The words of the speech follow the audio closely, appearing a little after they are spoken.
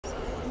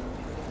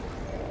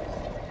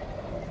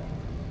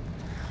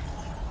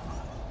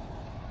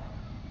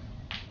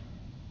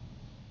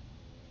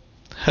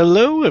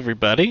Hello,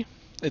 everybody.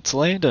 It's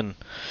Landon,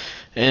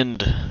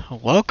 and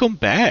welcome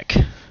back.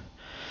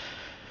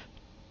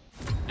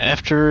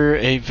 After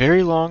a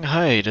very long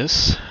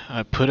hiatus,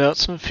 I put out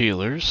some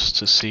feelers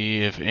to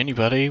see if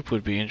anybody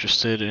would be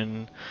interested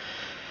in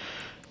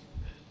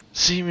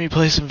seeing me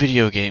play some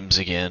video games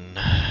again.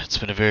 It's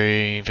been a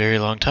very, very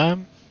long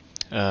time.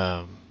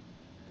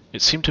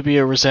 It seemed to be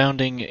a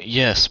resounding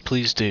yes,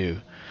 please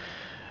do.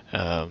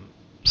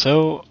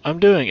 So I'm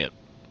doing it.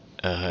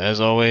 As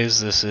always,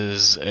 this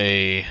is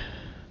a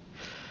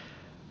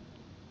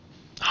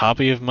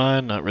hobby of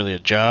mine, not really a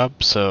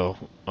job, so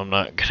I'm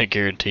not going to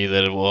guarantee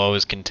that it will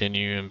always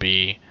continue and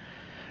be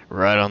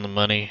right on the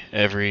money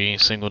every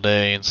single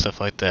day and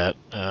stuff like that.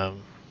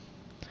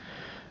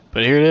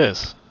 But here it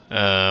is.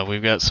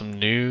 We've got some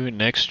new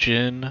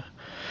next-gen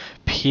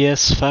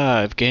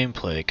PS5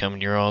 gameplay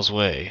coming your all's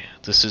way.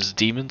 This is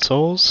Demon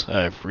Souls.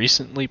 I've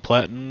recently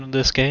platinumed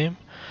this game.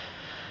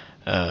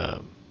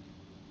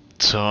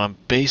 So I'm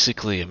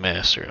basically a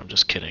master. I'm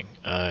just kidding.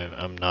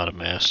 I'm not a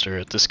master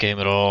at this game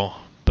at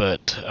all,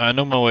 but I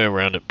know my way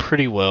around it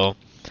pretty well.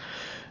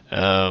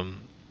 We're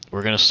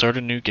going to start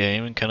a new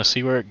game and kind of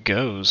see where it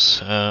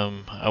goes.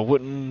 I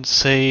wouldn't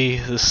say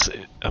this...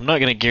 I'm not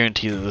going to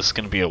guarantee that this is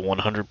going to be a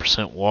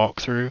 100%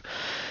 walkthrough.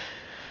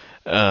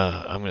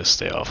 I'm going to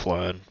stay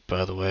offline,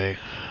 by the way.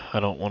 I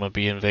don't want to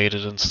be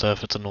invaded and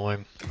stuff. It's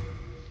annoying.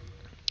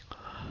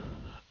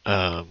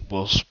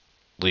 We'll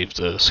leave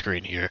the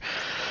screen here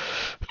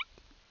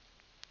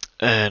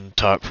and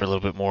talk for a little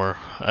bit more.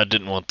 I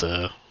didn't want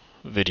the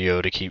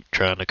video to keep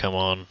trying to come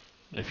on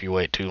if you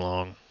wait too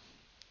long.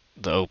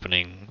 The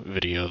opening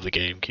video of the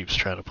game keeps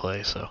trying to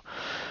play, so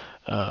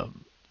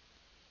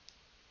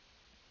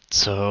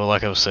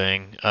like I was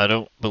saying, I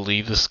don't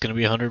believe this is going to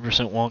be a 100%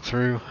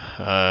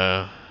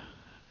 walkthrough.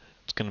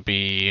 It's going to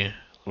be a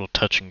little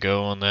touch and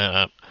go on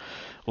that.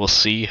 We'll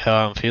see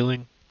how I'm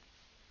feeling.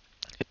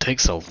 It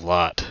takes a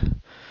lot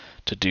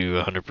to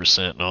do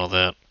 100% and all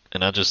that,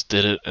 and I just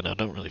did it, and I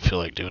don't really feel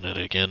like doing it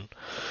again.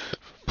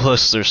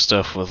 Plus, there's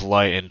stuff with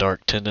light and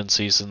dark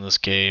tendencies in this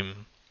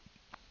game.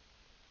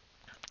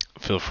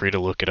 Feel free to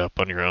look it up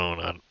on your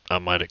own. I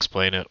might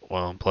explain it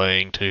while I'm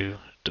playing too.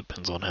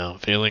 Depends on how I'm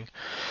feeling.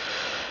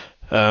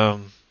 But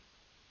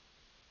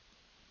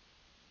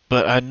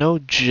I know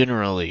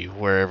generally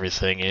where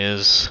everything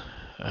is,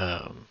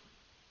 and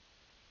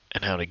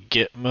how to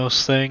get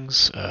most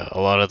things.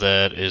 A lot of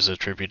that is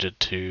attributed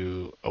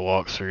to a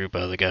walkthrough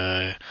by the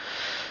guy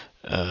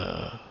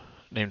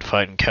named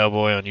Fighting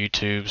Cowboy on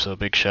YouTube, so a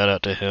big shout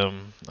out to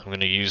him. I'm going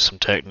to use some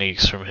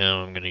techniques from him.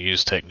 I'm going to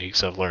use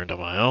techniques I've learned on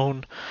my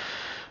own,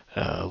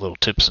 little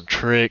tips and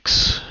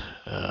tricks,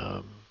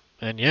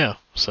 and yeah,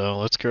 so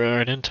let's get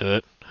right into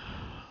it.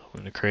 I'm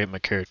going to create my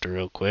character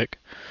real quick.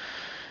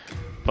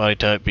 Body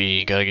type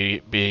B,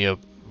 gotta be a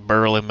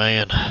burly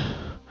man.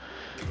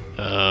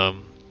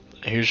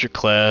 Here's your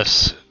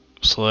class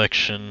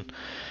selection.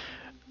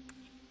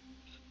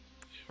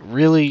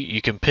 Really,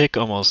 you can pick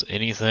almost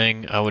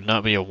anything. I would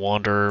not be a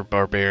wanderer,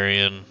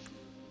 barbarian,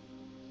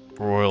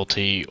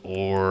 royalty,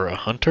 or a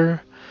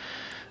hunter.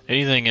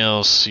 Anything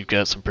else, you've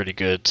got some pretty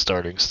good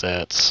starting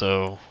stats.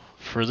 So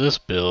for this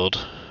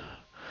build,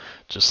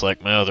 just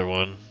like my other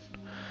one,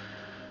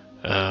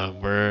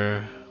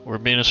 we're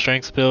being a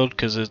strength build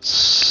because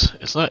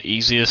it's not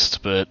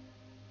easiest, but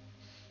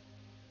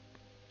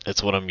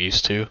it's what I'm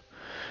used to.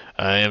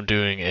 I am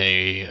doing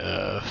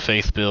a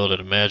faith build and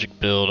a magic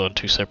build on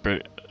two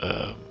separate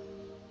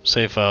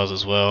save files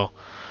as well,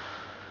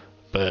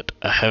 but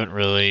I haven't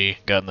really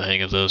gotten the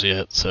hang of those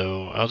yet,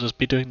 so I'll just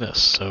be doing this.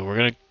 So we're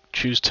gonna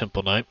choose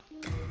Temple Knight,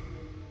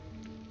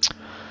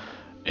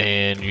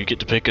 and you get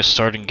to pick a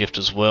starting gift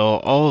as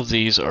well. All of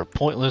these are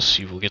pointless,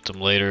 you will get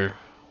them later.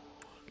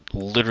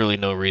 Literally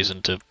no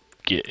reason to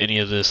get any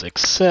of this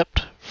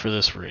except for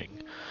this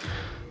ring,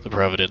 the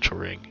Providential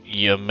Ring.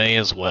 You may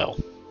as well.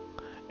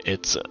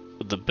 It's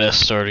the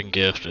best starting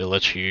gift. It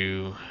lets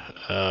you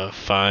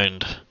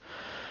find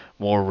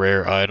more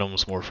rare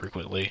items more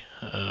frequently.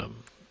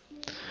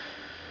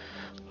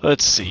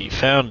 Let's see,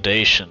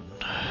 Foundation,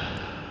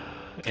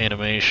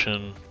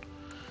 animation.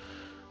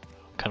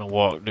 What kind of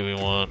walk do we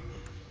want?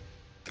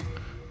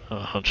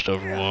 Hunched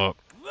over walk.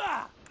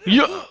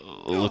 Yeah,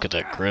 look at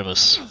that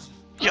grimace.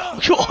 Yeah,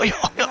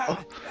 yeah, yeah.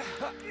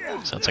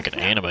 Sounds like an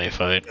anime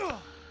fight.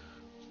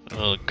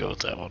 I'll go with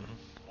that one.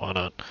 Why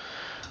not?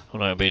 I'm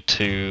not going to be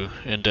too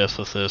in-depth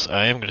with this.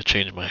 I am going to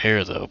change my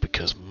hair, though,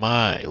 because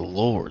my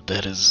lord,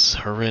 that is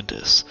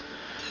horrendous.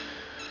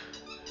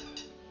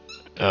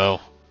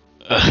 Oh.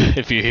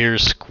 If you hear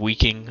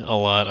squeaking a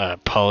lot, I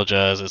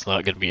apologize. It's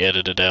not going to be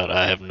edited out.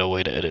 I have no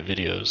way to edit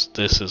videos.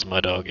 This is my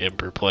dog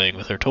Ember playing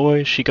with her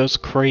toy. She goes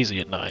crazy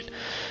at night.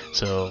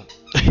 So,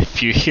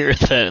 if you hear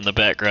that in the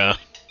background,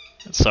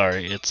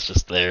 sorry, it's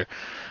just there.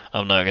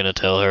 I'm not going to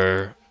tell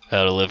her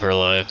how to live her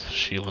life.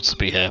 She wants to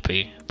be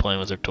happy playing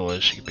with her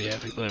toys. She can be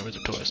happy playing with her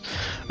toys.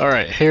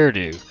 Alright,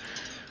 hairdo.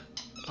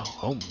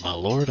 Oh my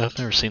lord, I've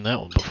never seen that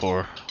one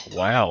before.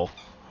 Wow.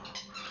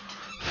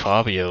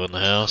 Fabio in the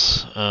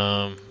house.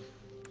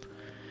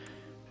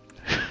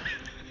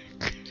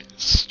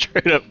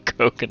 Straight up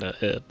coconut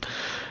head.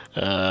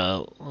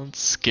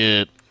 Let's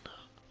get...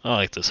 I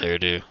like this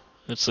hairdo.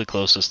 It's the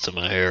closest to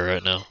my hair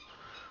right now.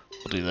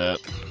 We'll do that.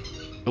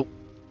 Oh,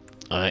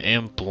 I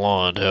am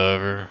blonde,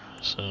 however,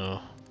 so...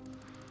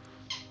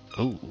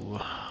 Oh,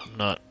 I'm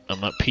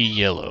not pea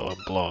yellow,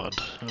 I'm blonde.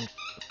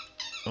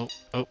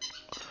 Oh.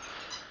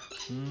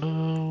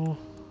 No.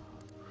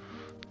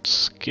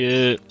 Let's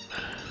get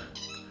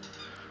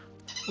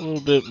a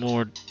little bit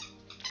more.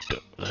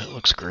 That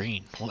looks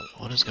green.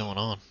 What is going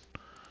on?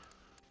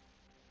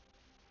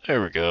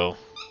 There we go.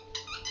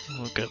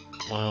 Look at,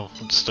 well,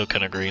 it's still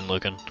kind of green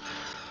looking.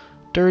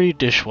 Dirty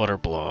dishwater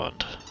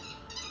blonde.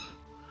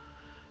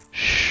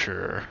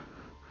 Sure.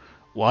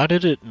 Why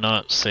did it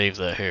not save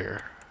that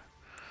hair?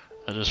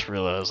 I just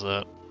realized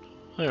that.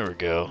 There we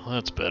go.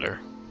 That's better.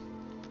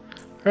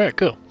 Alright,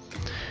 cool.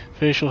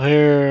 Facial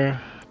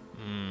hair.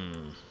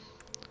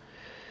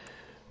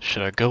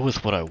 Should I go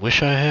with what I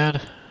wish I had?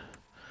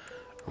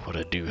 Or what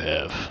I do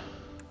have?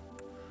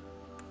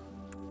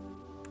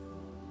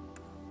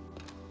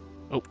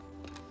 Oh,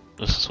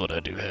 this is what I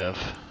do have.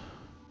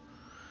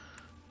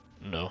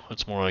 No,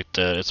 it's more like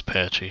that. It's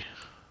patchy.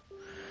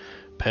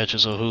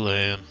 Patches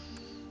O'Houlihan.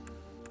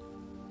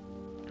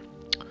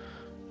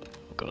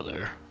 We'll go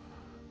there.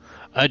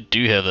 I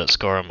do have that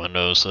scar on my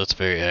nose, so that's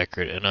very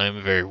accurate, and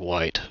I'm very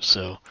white,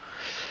 so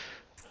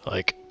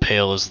like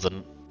pale as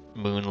the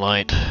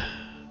moonlight.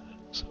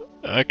 So,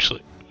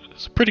 actually,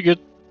 it's a pretty good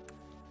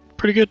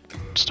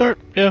start.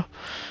 Yeah,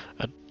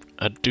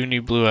 I do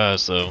need blue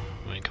eyes though.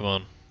 I mean, come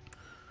on.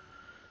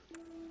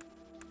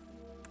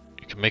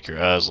 You can make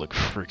your eyes look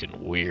freaking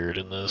weird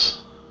in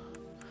this.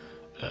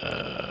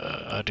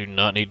 I do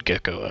not need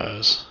gecko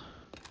eyes.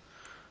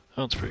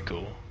 That's pretty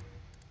cool.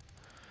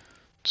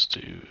 Let's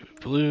do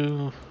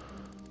blue.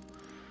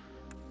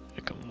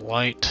 Make them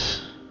white.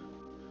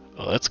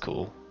 Oh, that's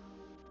cool.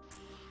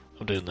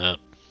 I'm doing that.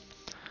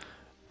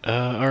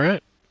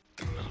 Alright.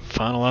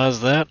 Finalize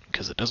that,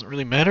 because it doesn't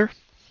really matter.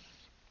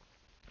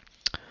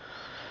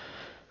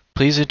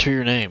 Please enter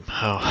your name.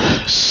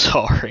 Oh,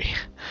 sorry.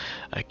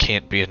 I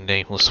can't be a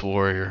nameless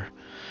warrior.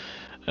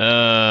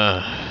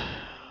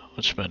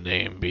 What should my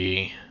name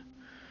be?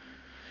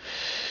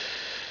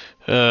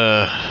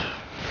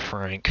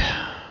 Frank.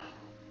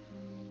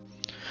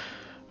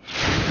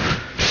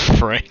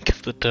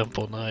 Frank the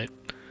Temple Knight.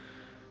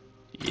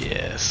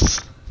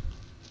 Yes.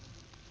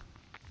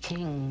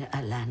 King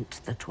Alant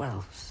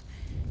XII,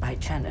 by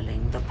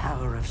channeling the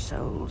power of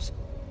souls,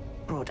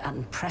 brought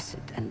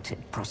unprecedented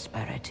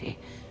prosperity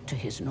to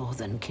his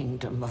northern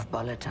kingdom of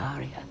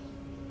Boletaria.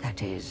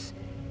 That is,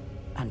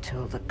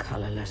 until the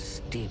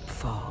colorless deep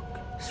fog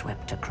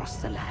swept across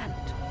the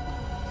land.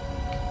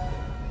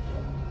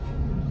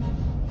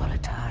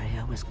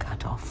 Boletaria was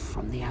cut off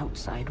from the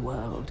outside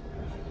world,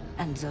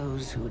 and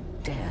those who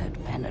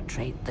dared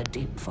penetrate the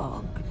deep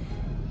fog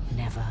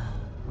never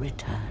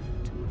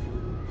returned.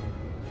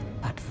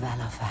 But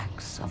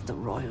Valifax of the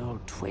Royal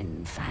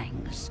Twin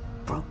Fangs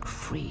broke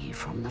free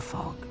from the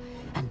fog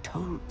and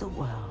told the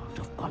world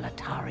of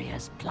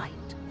Boletaria's plight.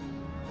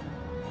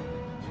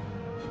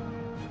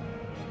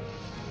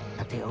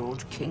 That the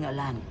old King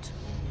Alant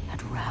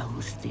had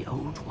roused the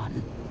Old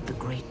One, the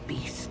great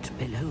beast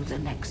below the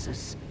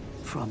Nexus,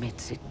 from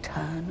its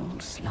eternal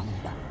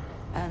slumber,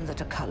 and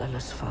that a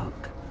colorless fog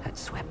had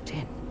swept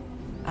in,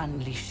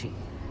 unleashing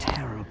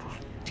terrible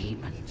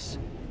demons.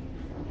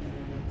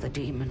 The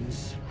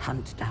demons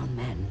hunt down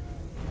men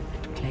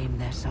and claim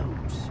their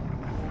souls.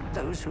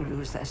 Those who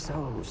lose their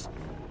souls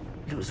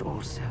lose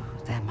also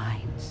their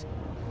minds.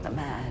 The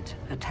mad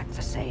attack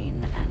the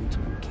sane,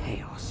 and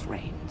chaos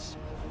reigns.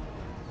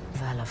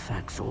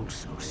 Valifax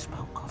also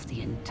spoke of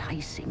the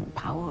enticing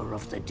power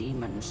of the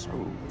demon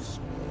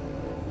souls.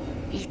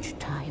 Each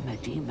time a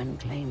demon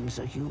claims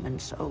a human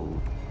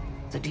soul,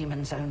 the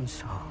demon's own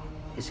soul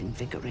is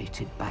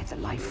invigorated by the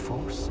life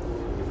force,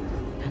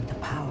 and the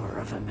power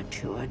of a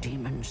mature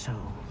demon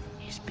soul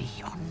is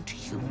beyond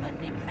human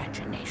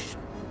imagination.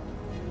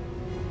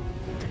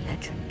 The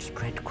legend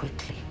spread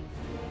quickly.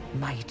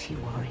 Mighty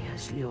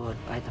warriors lured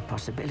by the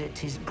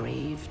possibilities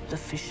braved the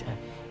fissure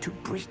to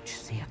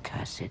breach the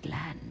accursed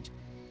land,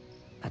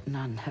 but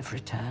none have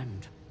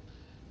returned.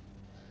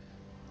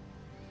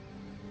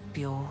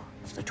 Pure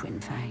of the Twin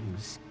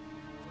Fangs,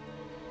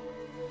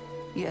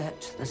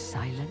 yet the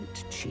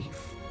silent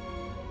chief,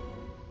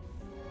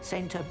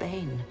 Saint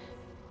Urbane,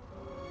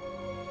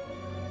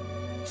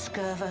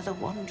 Scurva the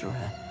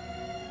Wanderer,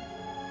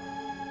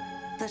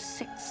 the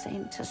sixth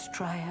Saint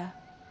Astrea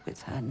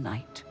with her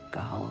night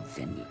Garl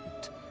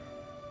Vinland,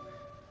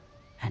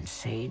 and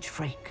Sage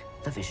Frake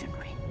the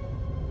Visionary.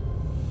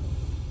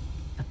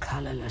 The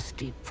colorless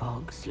deep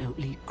fog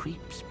slowly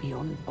creeps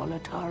beyond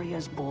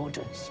Boletaria's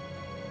borders.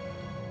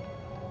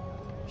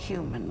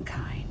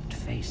 Humankind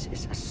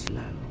faces a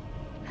slow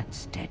and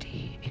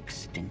steady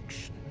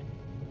extinction.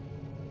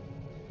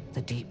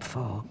 The deep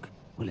fog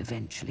will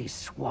eventually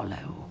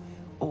swallow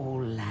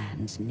all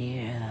lands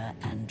near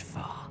and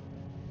far.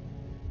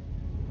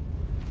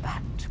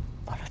 But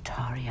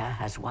Boletaria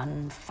has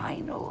one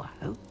final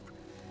hope.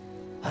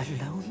 A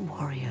lone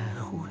warrior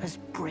who has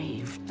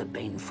braved the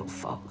baneful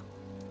fog.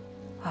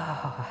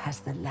 Ah, has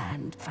the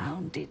land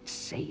found its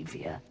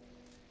savior?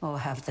 Or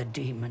have the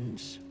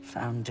demons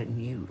found a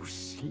new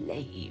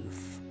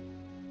slave?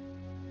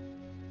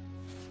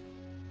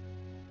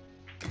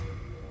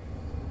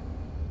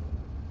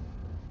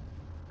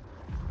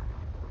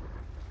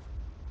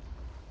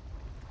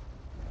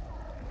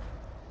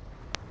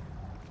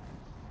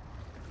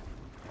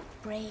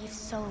 Brave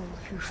soul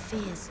who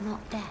fears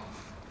not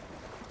death.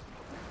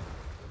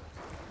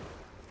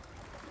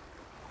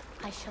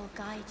 I shall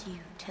guide you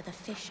to the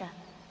fissure.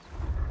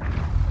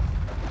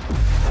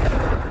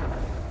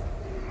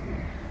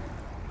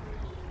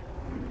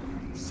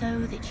 So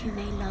that you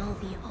may lull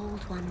the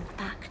old one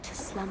back to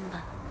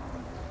slumber.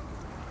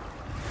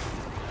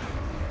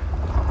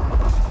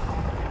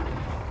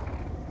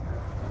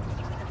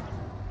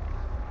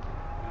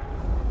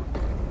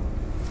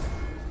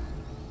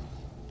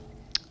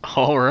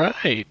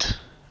 Alright,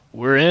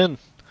 we're in.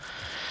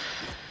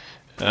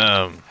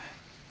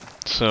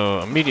 So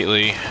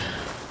immediately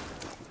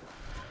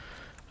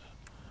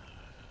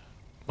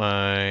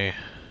my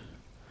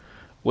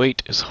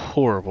weight is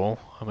horrible.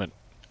 I'm at,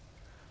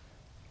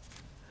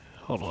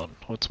 hold on,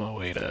 what's my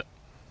weight at?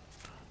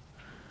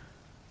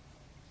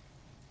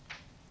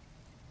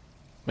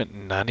 I'm at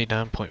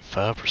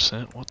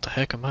 99.5%. What the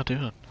heck am I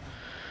doing?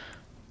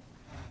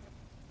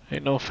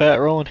 Ain't no fat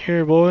rolling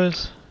here,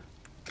 boys.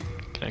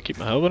 Can I keep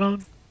my helmet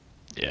on?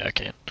 Yeah, I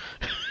can.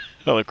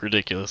 I look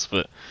ridiculous,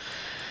 but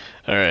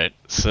alright,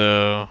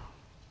 so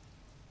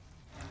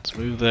let's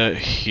move that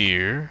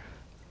here.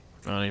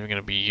 Not even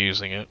gonna be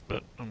using it,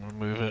 but I'm gonna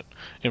move it.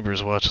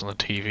 Ember's watching the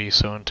TV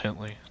so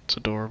intently. It's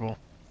adorable.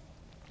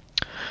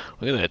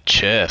 Look at that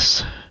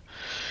chest.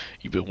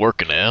 You've been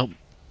working out.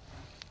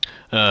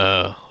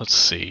 Let's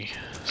see.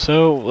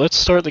 So let's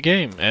start the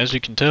game. As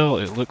you can tell,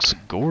 it looks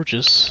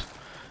gorgeous.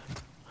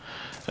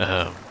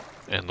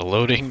 And the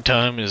loading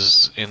time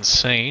is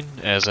insane,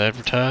 as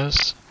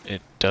advertised.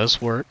 It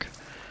does work.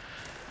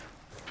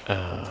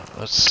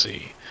 Let's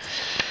see.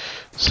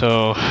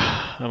 So,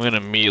 I'm going to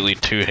immediately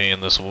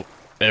two-hand this.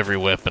 Every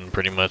weapon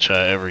pretty much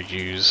I ever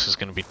use is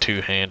going to be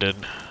two-handed,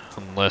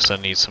 unless I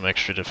need some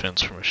extra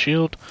defense from a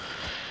shield.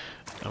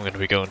 I'm going to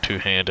be going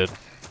two-handed.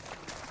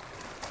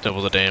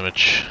 Double the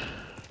damage,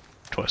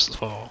 twice the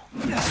fall.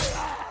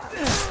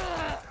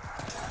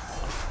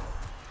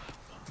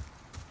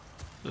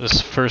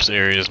 This first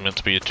area is meant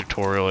to be a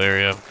tutorial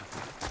area,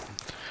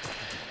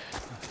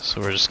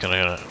 so we're just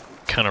gonna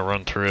kind of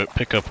run through it,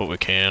 pick up what we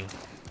can.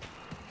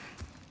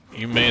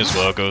 You may as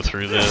well go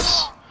through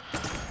this.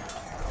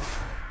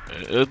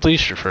 At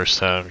least your first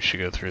time you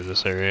should go through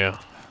this area.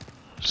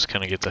 Just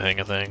kind of get the hang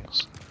of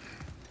things.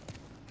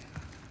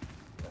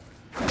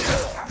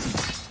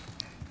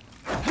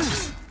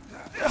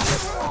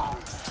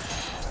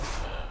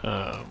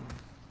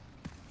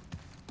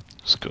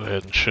 Let's go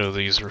ahead and show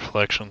these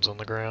reflections on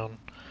the ground.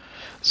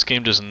 This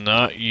game does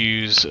not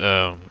use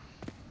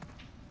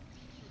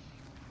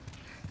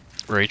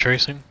ray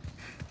tracing,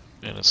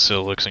 and it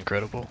still looks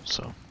incredible,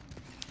 so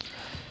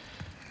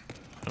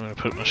I'm gonna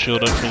put my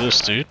shield up for this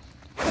dude.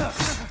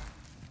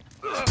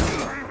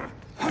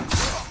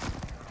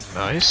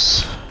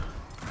 Nice.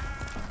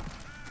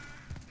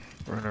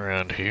 Run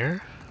around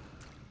here.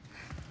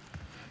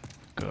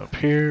 Go up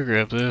here,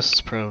 grab this,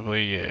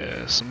 probably,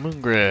 yeah, some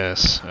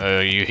moongrass.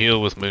 You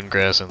heal with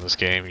moongrass in this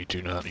game, you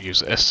do not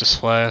use Estus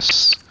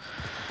flasks.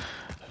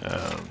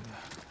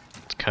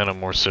 It's kind of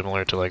more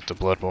similar to like the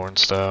Bloodborne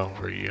style,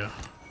 where you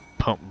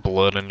pump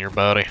blood in your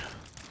body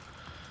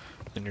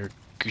in your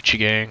Gucci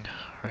gang.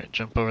 Alright,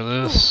 jump over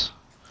this.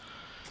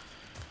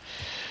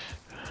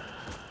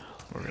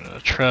 We're gonna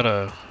try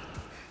to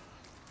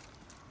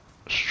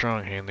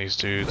strong hand these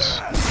dudes.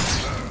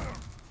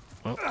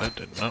 Well, that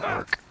did not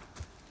work.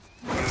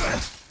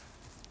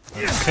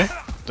 Okay,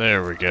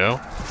 there we go.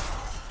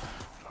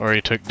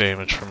 Already took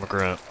damage from a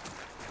grunt.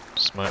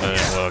 This might not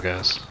end well,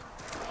 guys.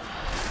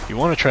 You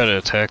want to try to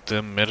attack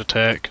them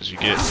mid-attack, because you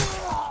get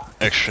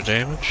extra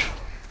damage.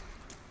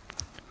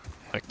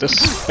 Like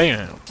this,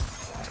 bam!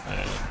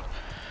 And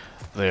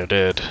they're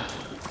dead.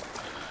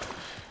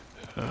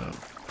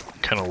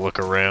 Kind of look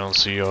around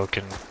so y'all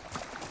can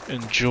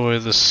enjoy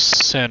the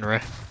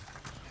scenery.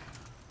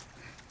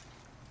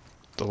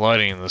 The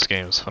lighting in this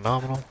game is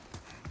phenomenal.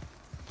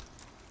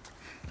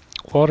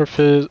 Water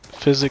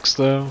physics,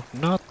 though,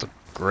 not the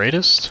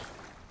greatest.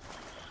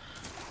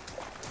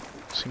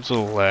 Seems a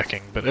little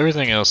lacking, but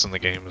everything else in the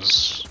game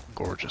is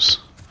gorgeous.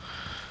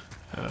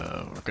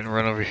 We're gonna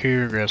run over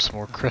here, grab some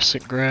more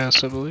crescent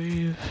grass, I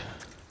believe.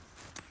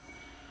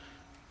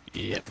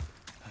 Yep.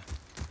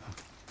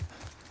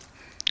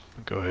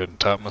 Go ahead and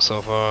top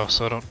myself off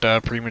so I don't die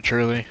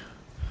prematurely.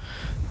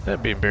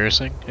 That'd be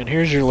embarrassing. And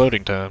here's your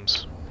loading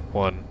times.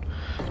 1,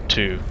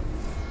 2.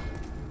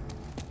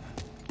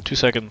 2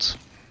 seconds.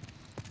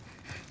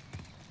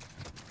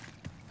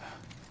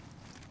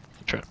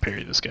 Try to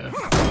parry this guy.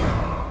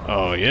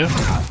 Oh yeah?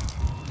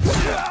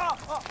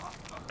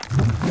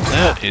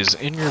 That is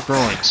in your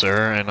groin,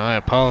 sir, and I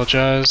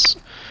apologize.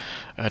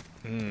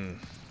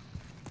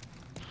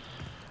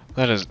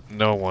 That is,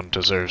 no one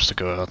deserves to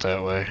go out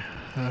that way.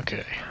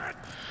 Okay.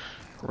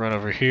 Run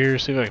over here,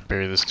 see if I can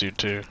parry this dude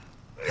too.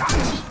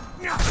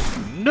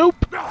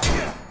 Nope!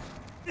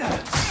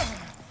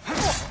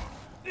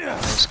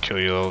 Let's kill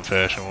you the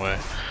old-fashioned way.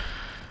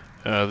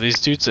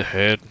 These dudes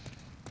ahead,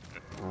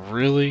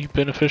 really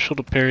beneficial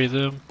to parry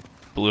them.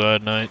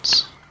 Blue-eyed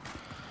knights.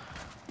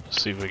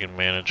 Let's see if we can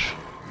manage.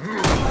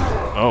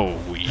 Oh,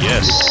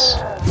 yes!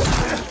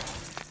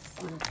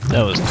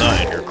 That was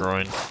not in your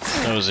groin.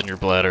 That was in your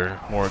bladder.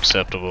 More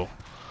acceptable.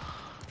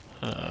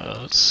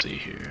 Let's see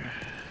here.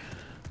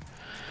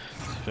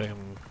 See if I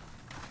can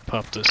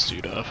pop this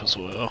dude off as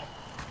well.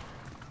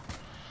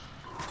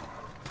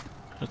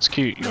 That's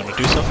cute. You wanna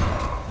do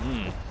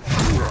something?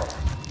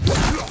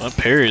 My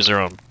parries are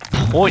on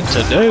point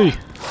today!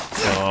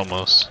 Well,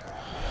 almost.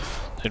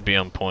 They'd be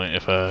on point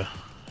if I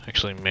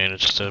actually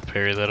managed to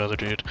parry that other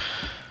dude.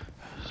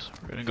 So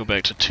we're gonna go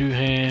back to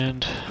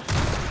two-hand.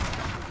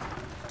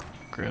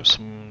 Grab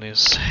some of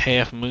this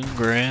half moon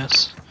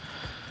grass.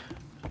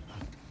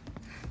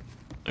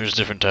 There's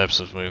different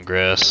types of moon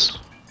grass.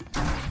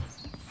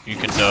 You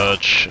can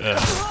dodge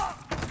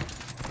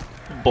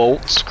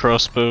bolts,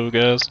 crossbow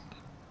guys.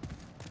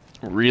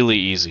 Really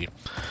easy.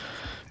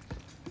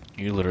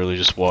 You literally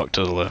just walk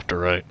to the left or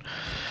right.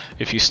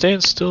 If you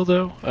stand still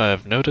though,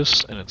 I've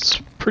noticed, and it's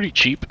pretty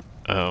cheap,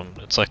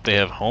 it's like they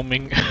have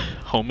homing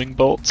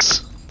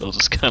bolts. They'll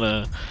just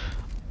kinda,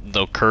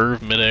 they'll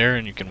curve midair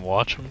and you can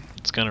watch them.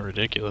 It's kinda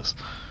ridiculous.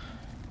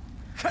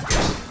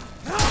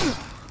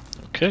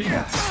 Okay.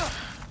 I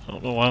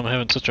don't know why I'm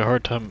having such a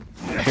hard time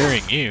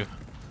parrying you.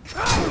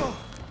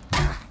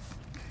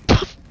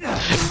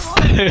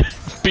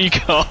 Be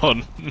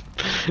gone!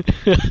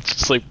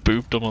 Just like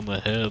booped him on the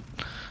head.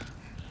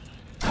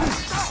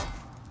 I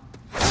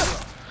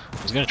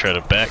was gonna try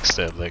to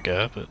backstab that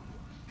guy, but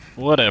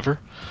whatever.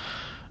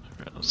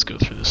 Alright, let's go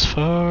through this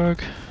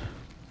fog.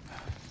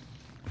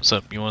 What's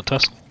up? You wanna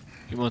tussle?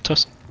 You wanna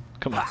tussle?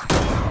 Come on.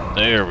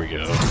 There we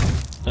go.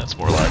 That's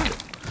more like it.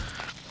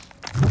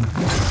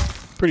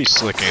 Pretty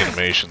slick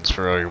animations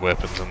for all your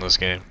weapons in this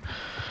game.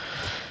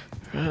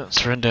 Right,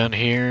 let's run down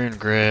here and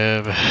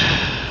grab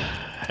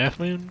half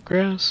moon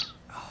grass.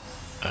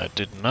 I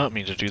did not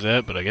mean to do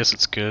that, but I guess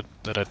it's good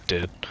that I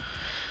did.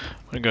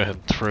 I'm gonna go ahead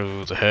and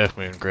throw the half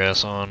moon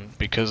grass on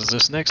because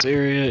this next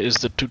area is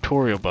the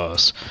tutorial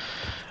boss.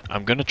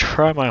 I'm gonna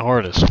try my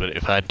hardest, but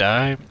if I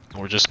die,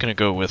 we're just gonna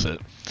go with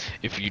it.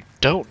 If you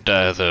don't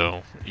die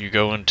though, you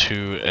go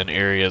into an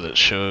area that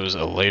shows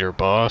a later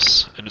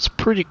boss, and it's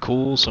pretty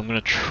cool, so I'm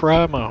gonna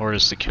try my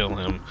hardest to kill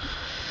him.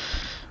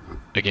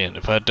 Again,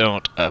 if I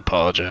don't, I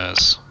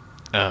apologize.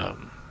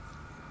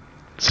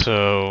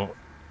 So,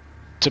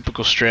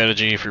 typical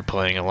strategy if you're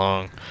playing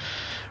along.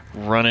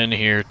 Run in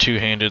here,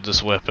 two-handed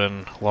this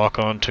weapon, lock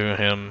onto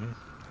him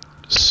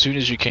as soon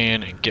as you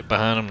can, and get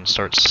behind him and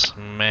start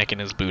smacking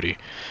his booty.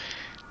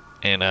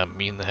 And I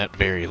mean that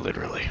very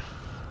literally.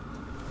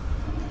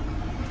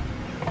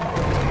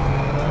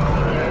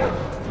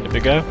 Hey,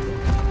 big guy?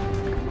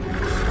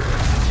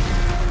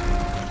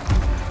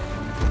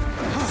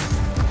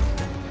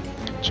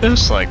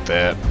 Just like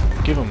that.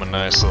 Give him a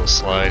nice little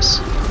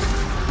slice.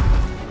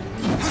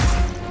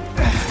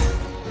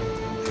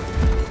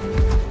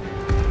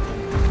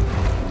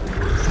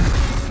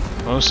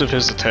 Most of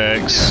his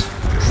attacks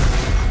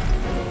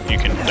you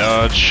can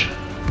dodge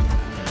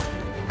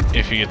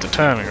if you get the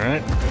timing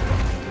right.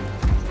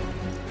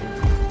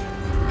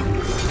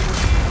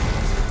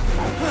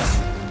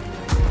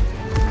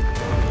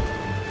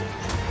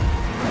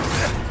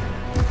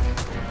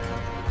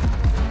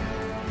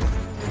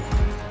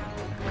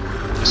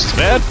 This is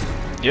bad?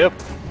 Yep.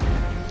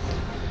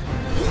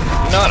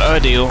 Not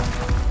ideal.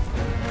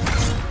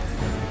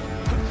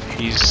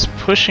 He's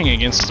pushing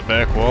against the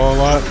back wall a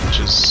lot, which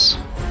is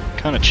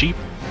kind of cheap.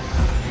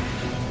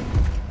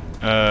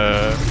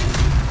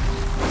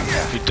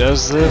 If he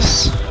does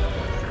this,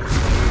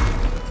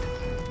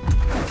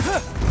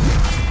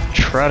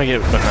 try to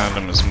get behind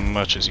him as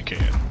much as you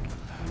can.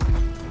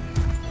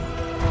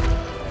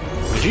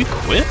 Would you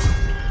quit?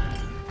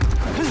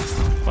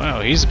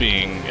 Wow, he's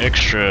being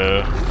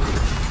extra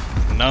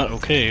not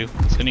okay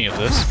with any of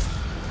this.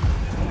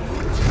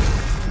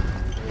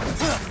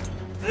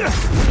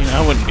 You know,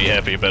 I wouldn't be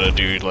happy about a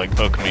dude like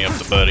poking me up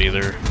the butt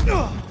either.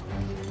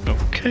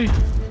 Okay.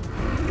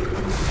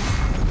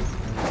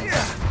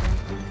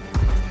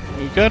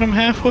 We got him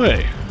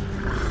halfway.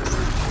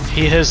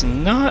 He has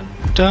not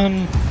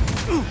done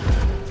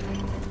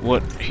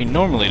what he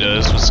normally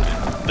does, was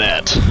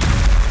that.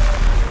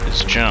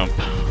 His jump.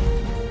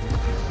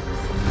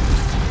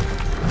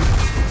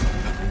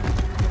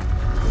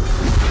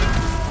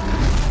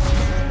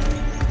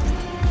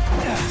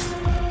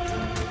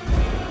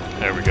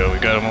 There we go, we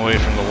got him away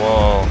from the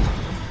wall.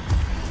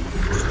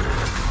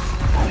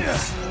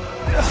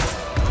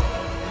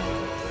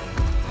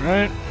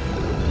 Right?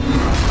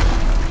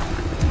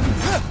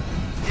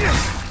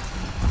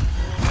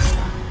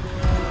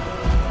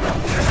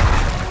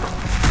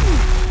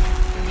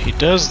 He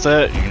does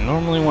that, you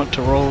normally want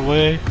to roll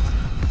away.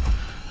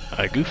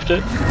 I goofed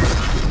it.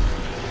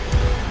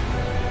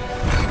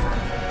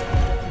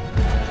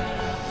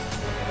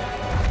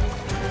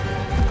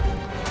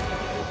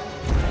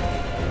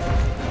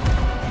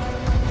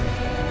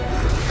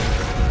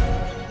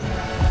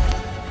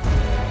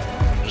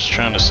 Just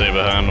trying to stay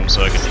behind him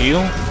so I can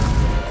heal.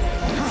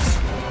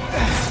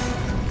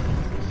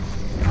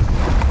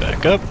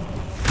 Back up.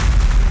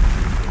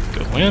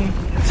 Go in.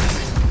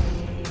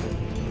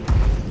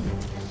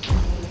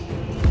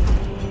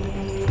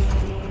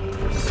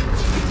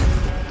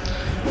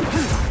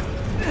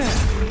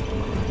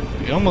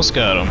 We almost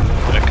got him.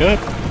 Back up.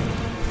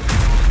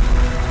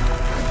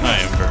 Hi,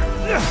 Ember.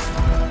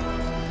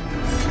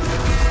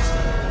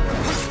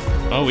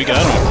 Oh, we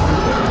got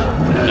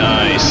him.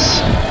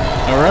 Nice.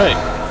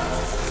 Alright.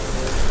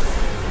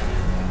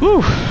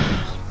 Whew.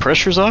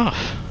 Pressure's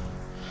off.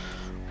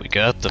 We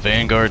got the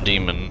Vanguard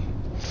Demon.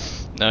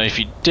 Now, if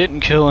you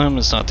didn't kill him,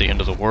 it's not the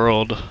end of the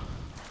world.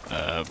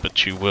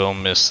 But you will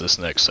miss this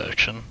next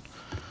section.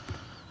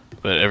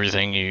 But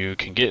everything you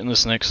can get in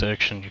this next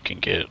section, you can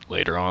get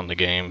later on in the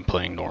game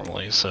playing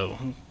normally. So,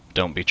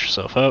 don't beat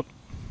yourself up.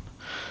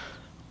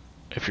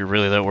 If you're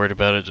really that worried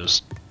about it,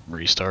 just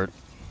restart.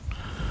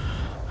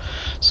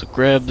 So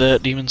grab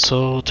that demon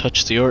soul,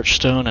 touch the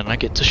archstone, and I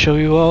get to show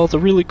you all the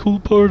really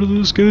cool part of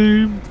this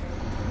game.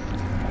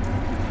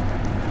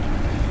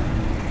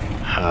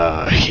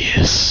 Ah,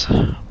 yes.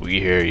 We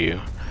hear you.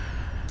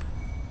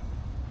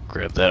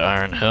 Grab that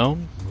iron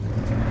helm.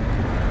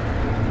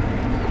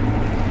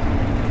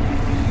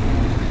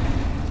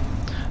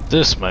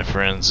 This, my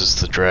friends,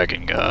 is the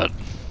Dragon God.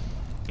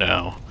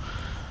 Now,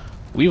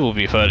 we will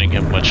be fighting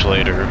him much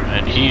later,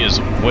 and he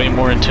is way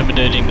more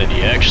intimidating than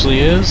he actually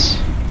is.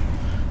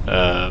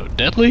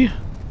 Deadly?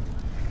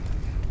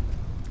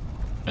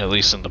 At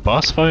least in the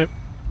boss fight.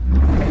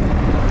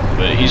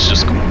 But he's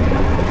just cool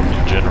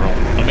in general.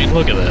 I mean,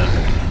 look at that.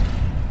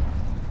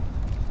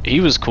 He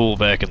was cool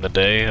back in the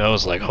day. I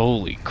was like,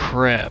 holy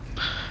crap.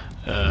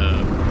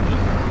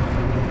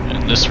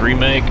 In this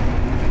remake,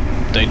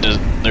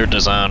 their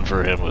design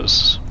for him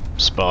was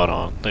spot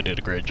on. They did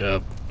a great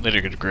job. They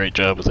did a great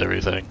job with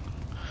everything.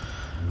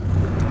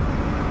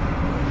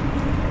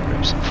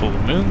 Grab some full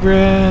moon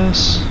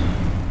grass.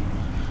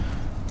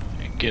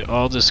 And get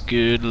all this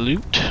good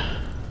loot.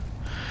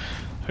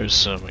 There's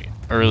some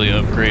early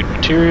upgrade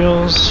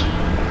materials.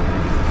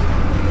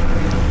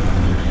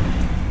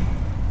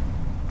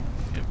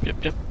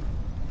 Yep.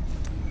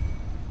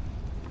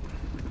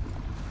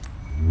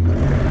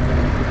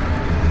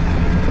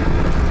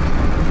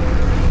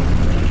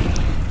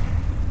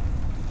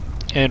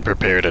 And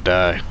prepare to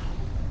die.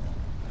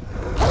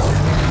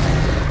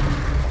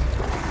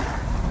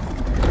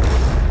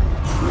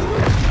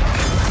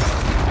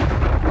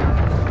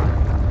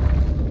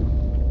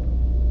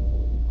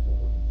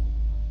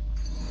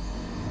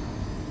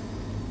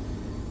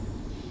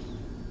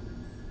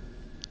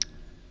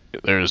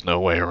 There's no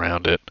way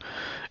around it.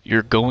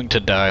 You're going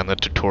to die in the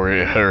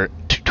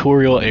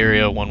tutorial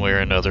area one way or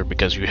another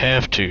because you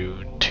have to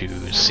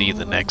see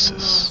the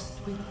Nexus.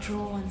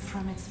 Withdrawn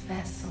from its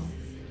vessel.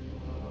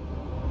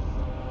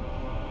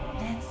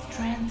 Let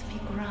strength be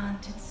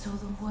granted so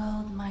the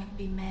world might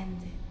be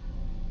mended.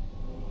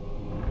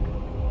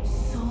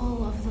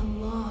 Soul of the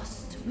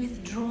lost,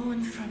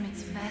 withdrawn from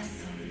its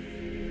vessel.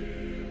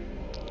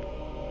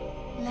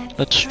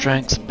 Let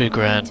strength be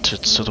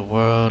granted so the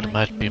world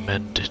might be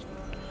mended.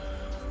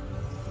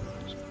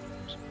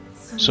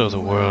 So the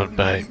world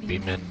might be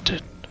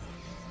mended.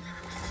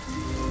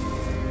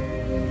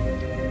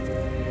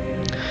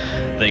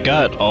 They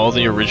got all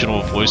the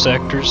original voice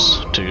actors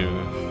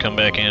to come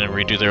back in and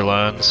redo their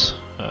lines.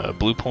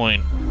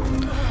 Bluepoint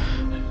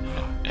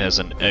has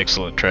an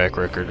excellent track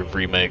record of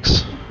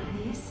remakes.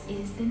 This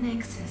is the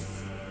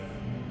Nexus.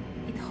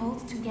 It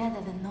holds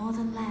together the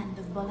northern land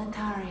of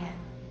Boletaria.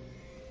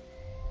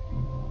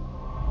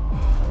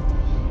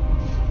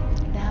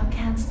 Thou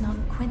canst not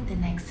quit the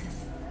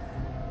Nexus,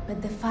 but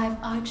the 5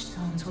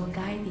 archstones will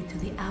guide thee to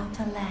the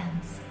outer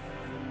lands.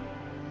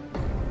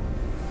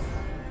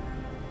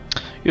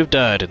 You have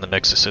died, and the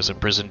Nexus has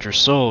imprisoned your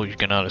soul. You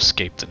cannot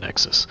escape the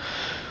Nexus.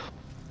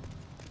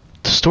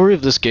 The story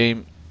of this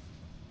game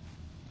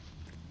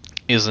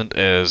isn't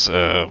as you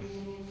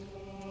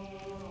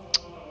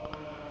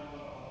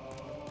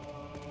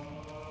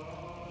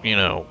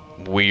know,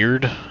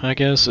 weird, I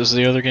guess, as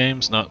the other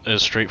games. Not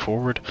as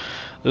straightforward.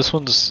 This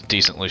one's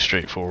decently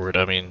straightforward.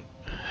 I mean,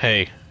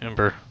 hey,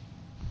 Ember.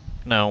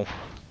 No.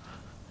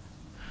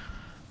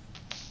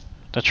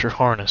 That's your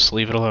harness.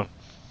 Leave it alone.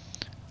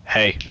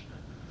 Hey.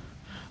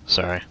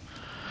 Sorry.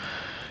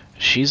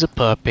 She's a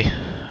puppy.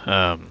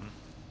 Hi,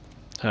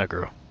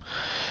 girl.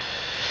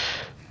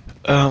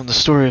 The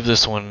story of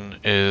this one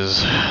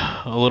is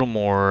a little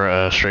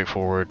more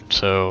straightforward.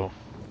 So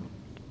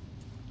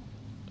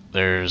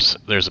there's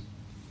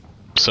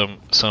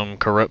some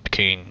corrupt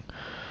king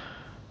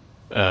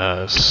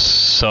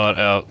sought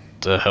out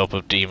the help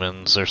of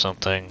demons or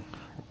something.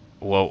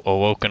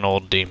 Awoke an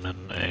old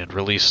demon and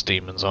released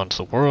demons onto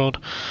the world,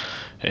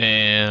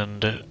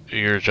 and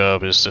your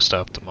job is to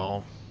stop them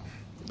all.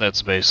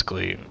 That's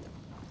basically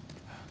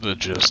the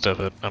gist of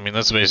it. I mean,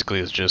 that's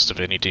basically the gist of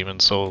any Demon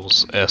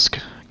Souls-esque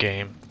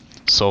game.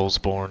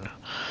 Soulsborne.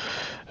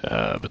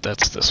 But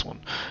that's this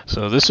one.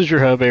 So this is your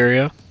hub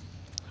area.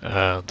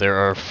 There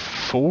are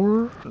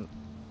 4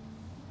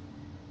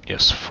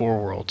 Yes, 4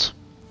 worlds.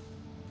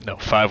 No,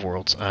 5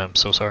 worlds. I'm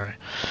so sorry.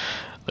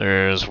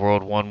 There's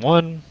World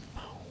 1-1,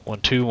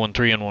 1-2,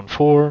 1-3, and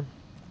 1-4.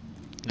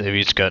 They've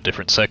each got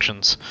different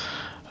sections.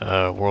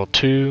 World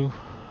 2,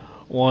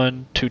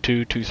 1,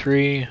 2-2,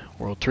 2-3.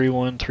 World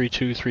 3-1,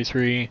 3-2,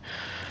 3-3.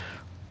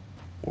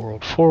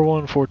 World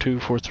 4-1, 4-2,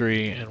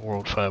 4-3, and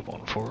World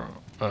 5-1,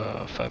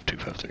 5-2,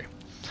 5-3.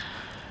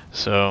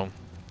 So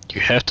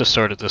you have to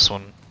start at this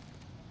one.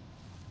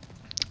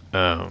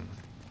 I'm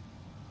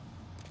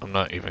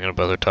not even gonna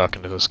bother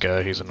talking to this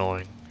guy. He's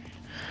annoying.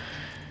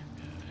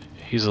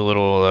 He's a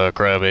little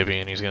crybaby,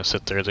 and he's gonna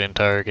sit there the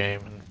entire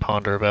game and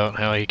ponder about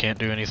how he can't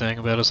do anything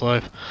about his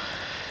life.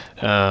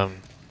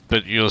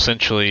 But you'll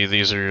essentially,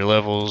 these are your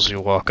levels.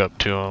 You'll walk up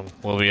to them.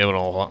 We'll be able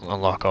to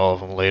unlock all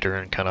of them later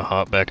and kind of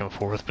hop back and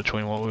forth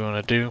between what we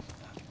want to do.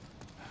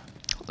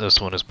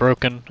 This one is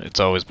broken. It's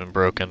always been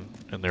broken.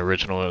 In the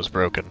original, it was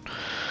broken.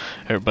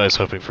 Everybody's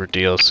hoping for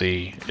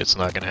DLC. It's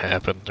not going to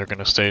happen. They're going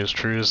to stay as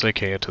true as they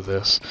can to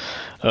this.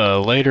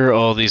 Later,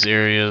 all these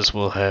areas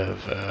will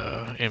have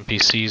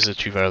NPCs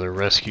that you've either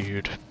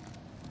rescued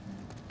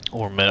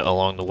or met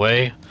along the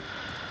way.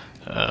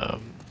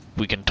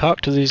 We can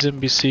talk to these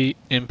NPCs.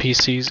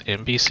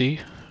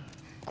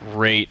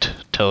 Great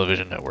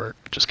television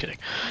network. Just kidding.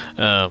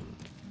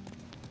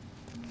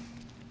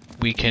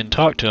 We can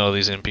talk to all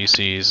these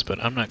NPCs,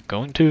 but I'm not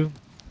going to.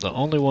 The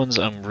only ones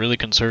I'm really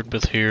concerned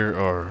with here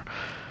are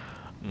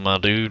my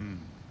dude,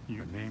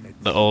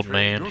 the old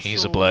man.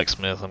 He's a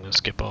blacksmith. I'm going to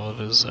skip all of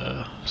his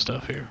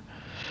stuff here.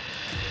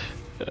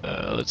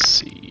 Let's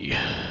see.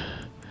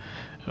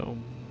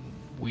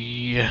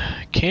 We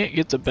can't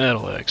get the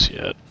battle axe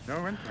yet.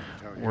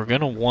 We're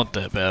going to want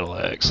that battle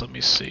axe. Let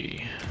me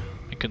see.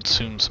 It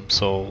consumes some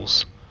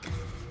souls.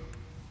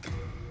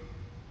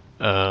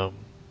 There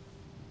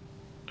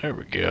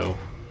we go.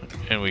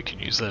 And we can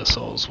use that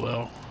soul as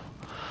well.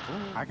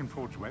 I can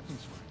forge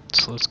weapons for it.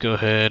 So let's go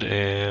ahead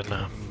and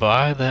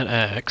buy that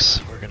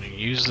axe. We're going to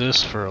use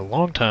this for a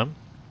long time.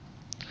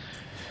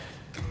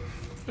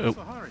 Oh,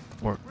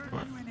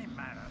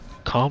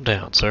 calm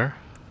down, sir.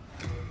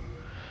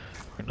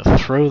 We're going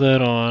to throw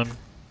that on.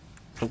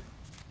 Oh,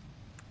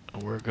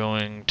 we're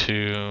going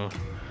to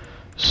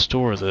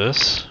store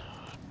this.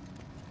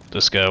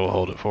 This guy will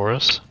hold it for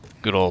us.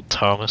 Good old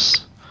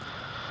Thomas.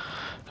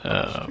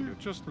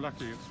 Just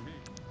lucky it's me.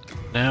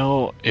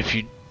 Now, if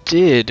you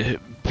did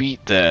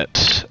beat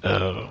that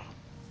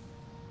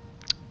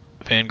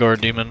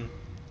Vanguard Demon,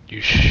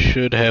 you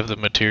should have the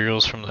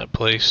materials from that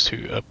place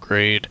to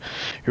upgrade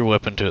your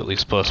weapon to at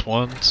least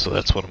 +1, so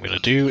that's what I'm going to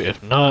do.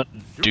 If not,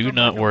 do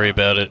not worry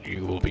about it.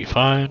 You will be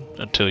fine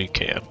until you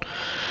can.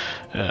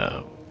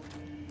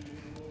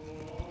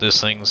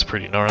 This thing's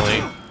pretty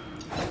gnarly.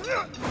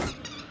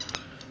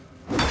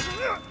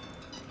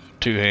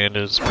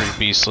 Two-handed is pretty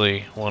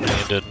beastly.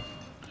 One-handed,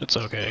 it's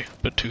okay,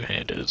 but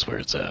two-handed is where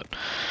it's at.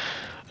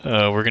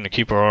 We're going to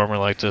keep our armor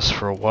like this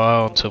for a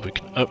while until we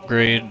can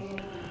upgrade,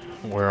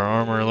 wear our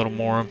armor a little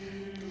more.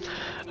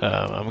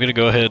 I'm going to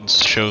go ahead and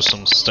show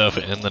some stuff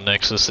in the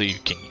Nexus that you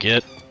can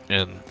get,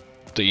 and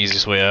the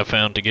easiest way I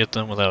found to get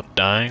them without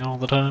dying all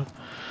the time.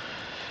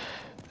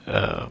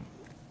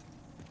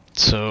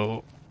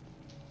 So,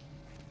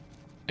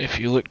 if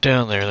you look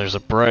down there, there's a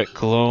bright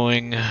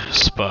glowing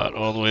spot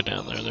all the way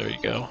down there. There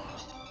you go.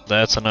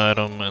 That's an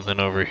item, and then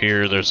over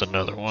here there's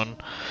another one.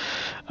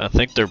 I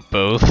think they're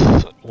both.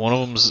 One of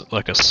them's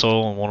like a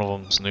soul, and one of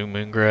them's new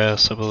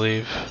moongrass, I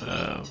believe.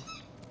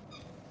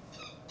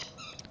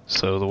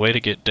 So the way to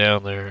get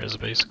down there is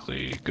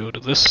basically go to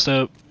this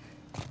step,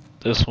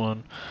 this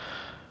one,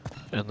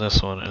 and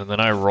then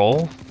I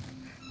roll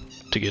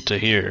to get to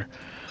here.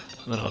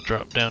 And then I'll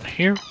drop down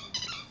here,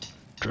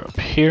 drop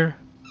here,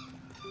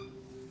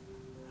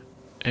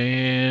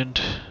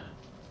 and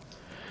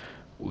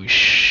we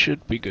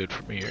should be good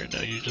from here.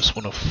 Now you just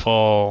want to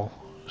fall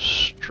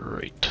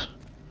straight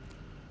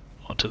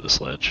onto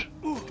this ledge.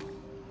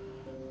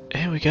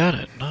 And we got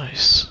it.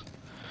 Nice.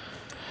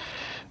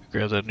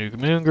 Grab that new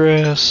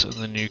moongrass, and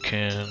then you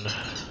can...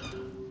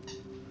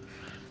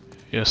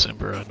 Yes,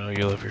 Emperor, I know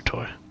you love your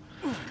toy.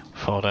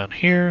 Fall down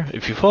here.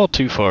 If you fall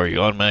too far, you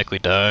automatically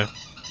die.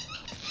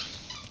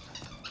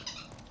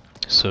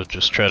 So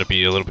just try to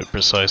be a little bit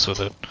precise with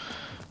it.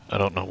 I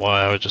don't know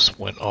why I just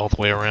went all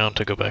the way around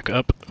to go back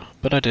up,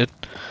 but I did.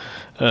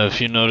 If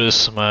you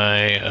notice,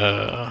 my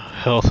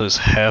health is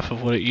half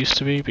of what it used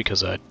to be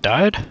because I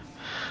died.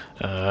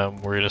 We're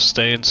going to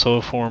stay in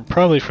soul form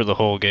probably for the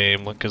whole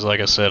game, because like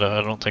I said,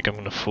 I don't think I'm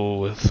going to fool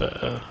with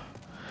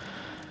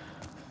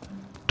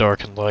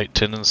dark and light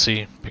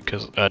tendency,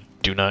 because I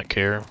do not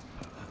care.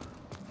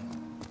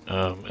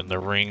 And the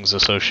rings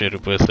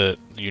associated with it,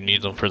 you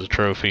need them for the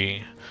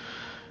trophy,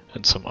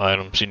 and some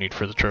items you need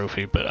for the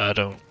trophy, but I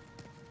don't.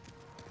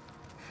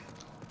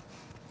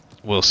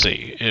 We'll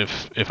see.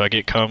 If I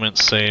get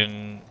comments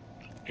saying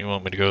you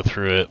want me to go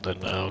through it, then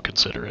I'll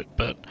consider it,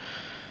 but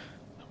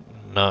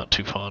I'm not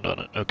too fond on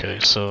it. Okay,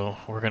 so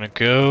we're gonna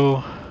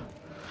go,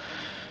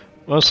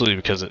 mostly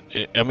because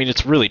I mean,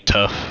 it's really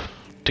tough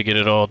to get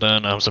it all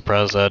done. I'm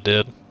surprised I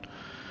did.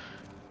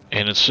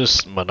 and it's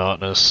just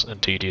monotonous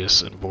and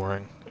tedious and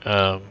boring.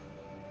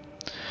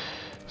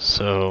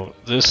 So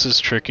this is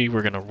tricky.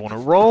 We're gonna want to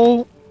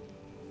roll,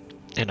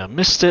 and I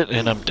missed it,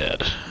 and I'm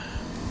dead.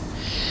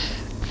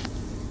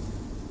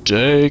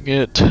 Dang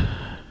it!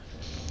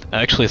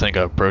 I actually think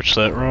I approached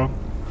that wrong.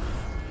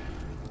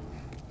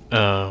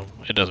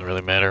 It doesn't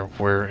really matter.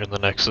 We're in the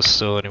Nexus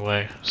still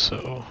anyway,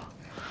 so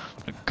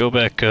go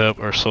back up.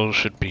 Our soul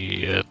should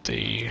be at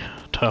the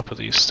top of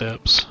these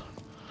steps.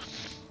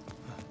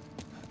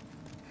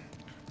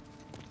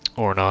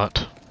 Or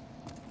not.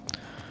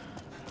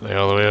 Are they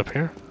all the way up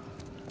here?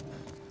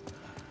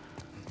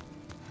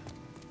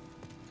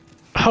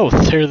 Oh,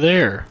 they're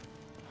there!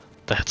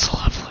 That's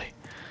lovely.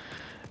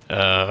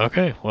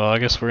 Okay, well I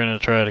guess we're gonna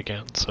try it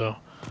again. So,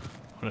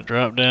 I'm gonna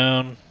drop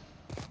down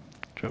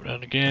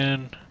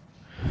again,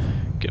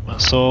 get my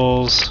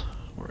souls,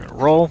 we're gonna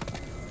roll.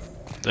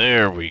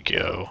 There we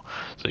go.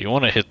 So you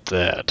wanna hit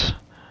that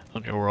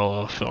on your roll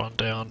off on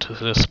down to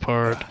this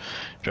part,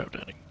 drop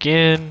down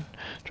again,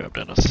 drop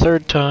down a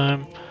third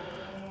time,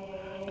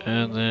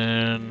 and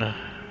then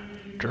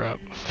drop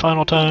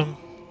final time,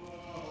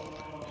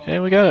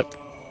 and we got it.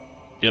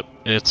 Yep,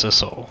 it's a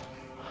soul.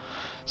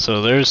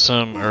 So there's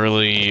some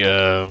early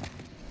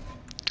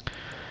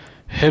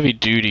heavy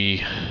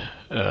duty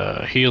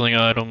healing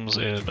items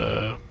and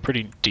a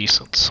pretty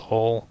decent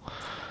soul.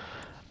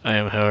 I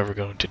am, however,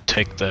 going to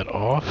take that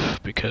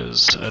off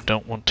because I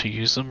don't want to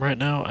use them right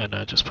now, and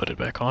I just put it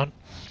back on.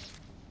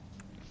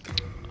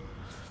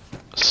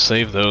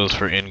 Save those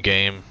for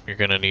in-game. You're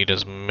going to need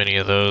as many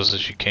of those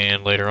as you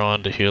can later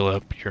on to heal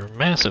up your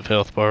massive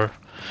health bar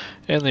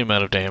and the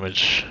amount of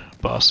damage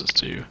bosses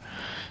do.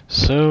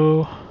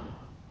 So,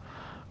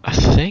 I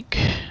think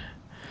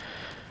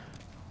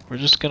we're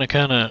just gonna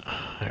kinda...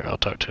 Here, I'll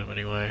talk to him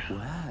anyway.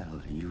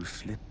 Well, you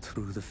slipped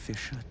through the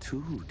fissure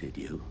too, did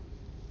you?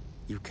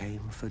 You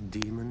came for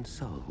demon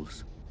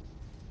souls?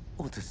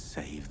 Or to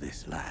save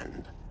this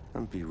land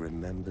and be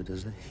remembered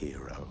as a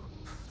hero?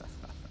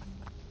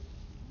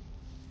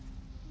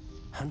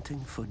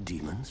 Hunting for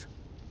demons?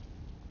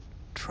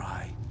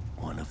 Try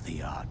one of the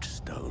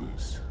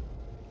archstones.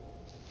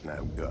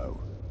 Now go.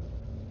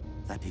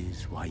 That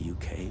is why you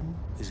came,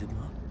 is it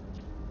not?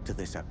 To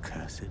this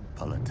accursed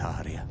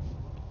Boletaria.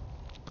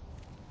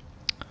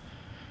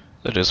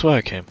 That is why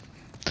I came.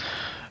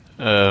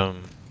 That's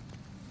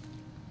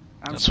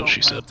what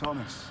she said.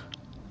 Thomas.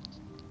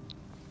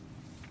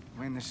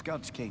 When the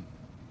Scourge came,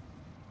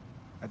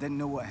 I didn't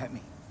know what hit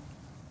me.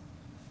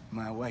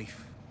 My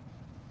wife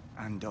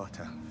and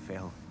daughter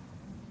fell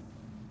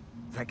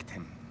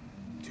victim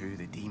to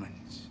the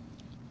demons.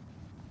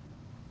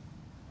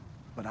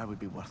 But I would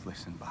be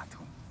worthless in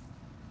battle.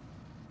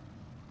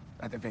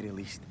 At the very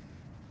least,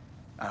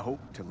 I hope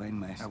to lend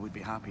my... I would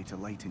be happy to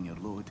lighten your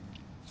load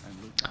and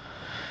look...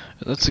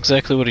 That's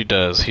exactly what he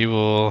does. He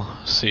will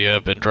see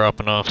I've been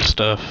dropping off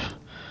stuff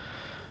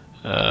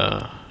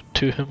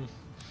to him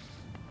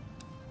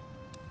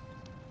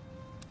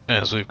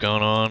as we've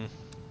gone on,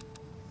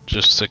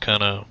 just to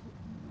kind of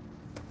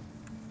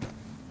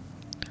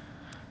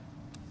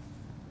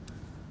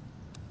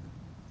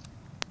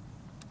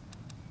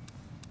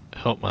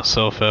help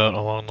myself out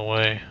along the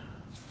way.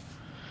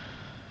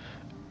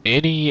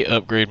 Any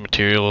upgrade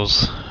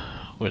materials,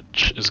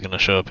 which is going to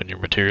show up in your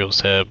materials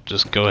tab,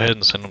 just go ahead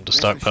and send them to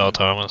Stockpile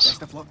Thomas.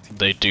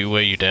 They do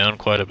weigh you down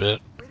quite a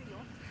bit.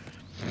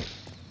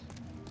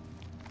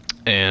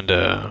 And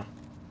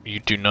you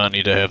do not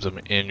need to have them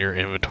in your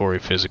inventory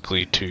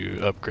physically to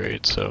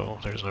upgrade, so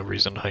there's no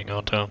reason to hang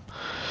on to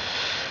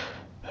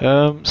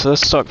them. So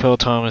that's Stockpile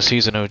Thomas.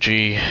 He's an OG.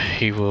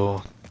 He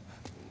will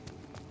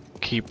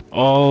keep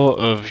all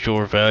of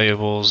your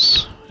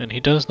valuables, and he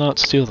does not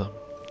steal them.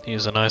 He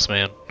is a nice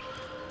man.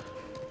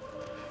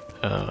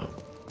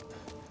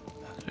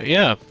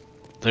 Yeah,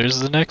 there's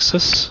the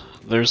Nexus.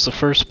 There's the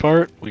first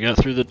part. We got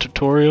through the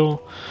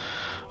tutorial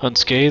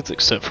unscathed,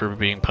 except for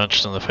being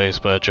punched in the face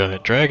by a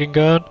giant dragon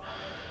god.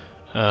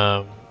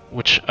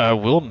 Which I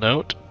will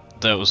note,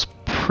 that was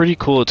pretty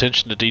cool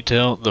attention to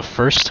detail. The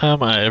first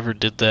time I ever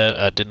did that,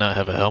 I did not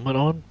have a helmet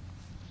on.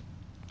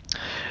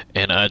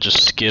 And I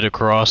just skid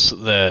across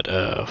that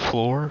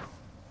floor,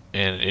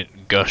 and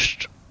it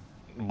gushed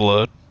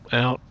blood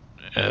out,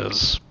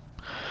 as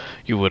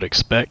you would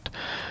expect.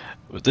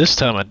 But this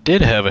time I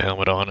did have a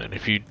helmet on, and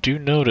if you do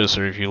notice,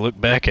 or if you look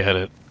back at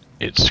it,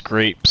 it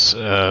scrapes,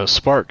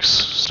 sparks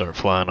start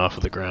flying off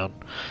of the ground.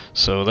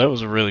 So that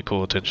was a really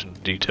cool attention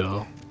to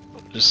detail.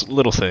 Just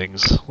little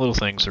things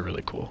are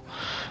really cool.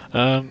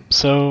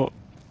 So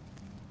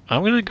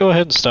I'm gonna go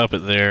ahead and stop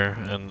it there,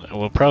 and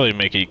we'll probably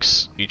make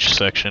each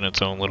section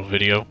its own little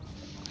video.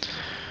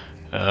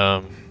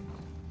 So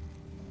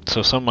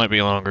some might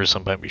be longer,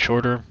 some might be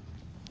shorter.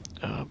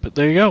 But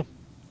there you go.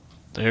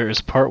 There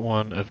is part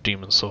 1 of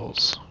Demon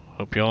Souls.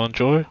 Hope you all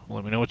enjoy.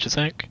 Let me know what you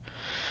think.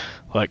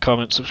 Like,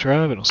 comment,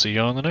 subscribe, and I'll see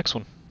you all in the next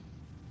one.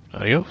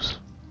 Adios.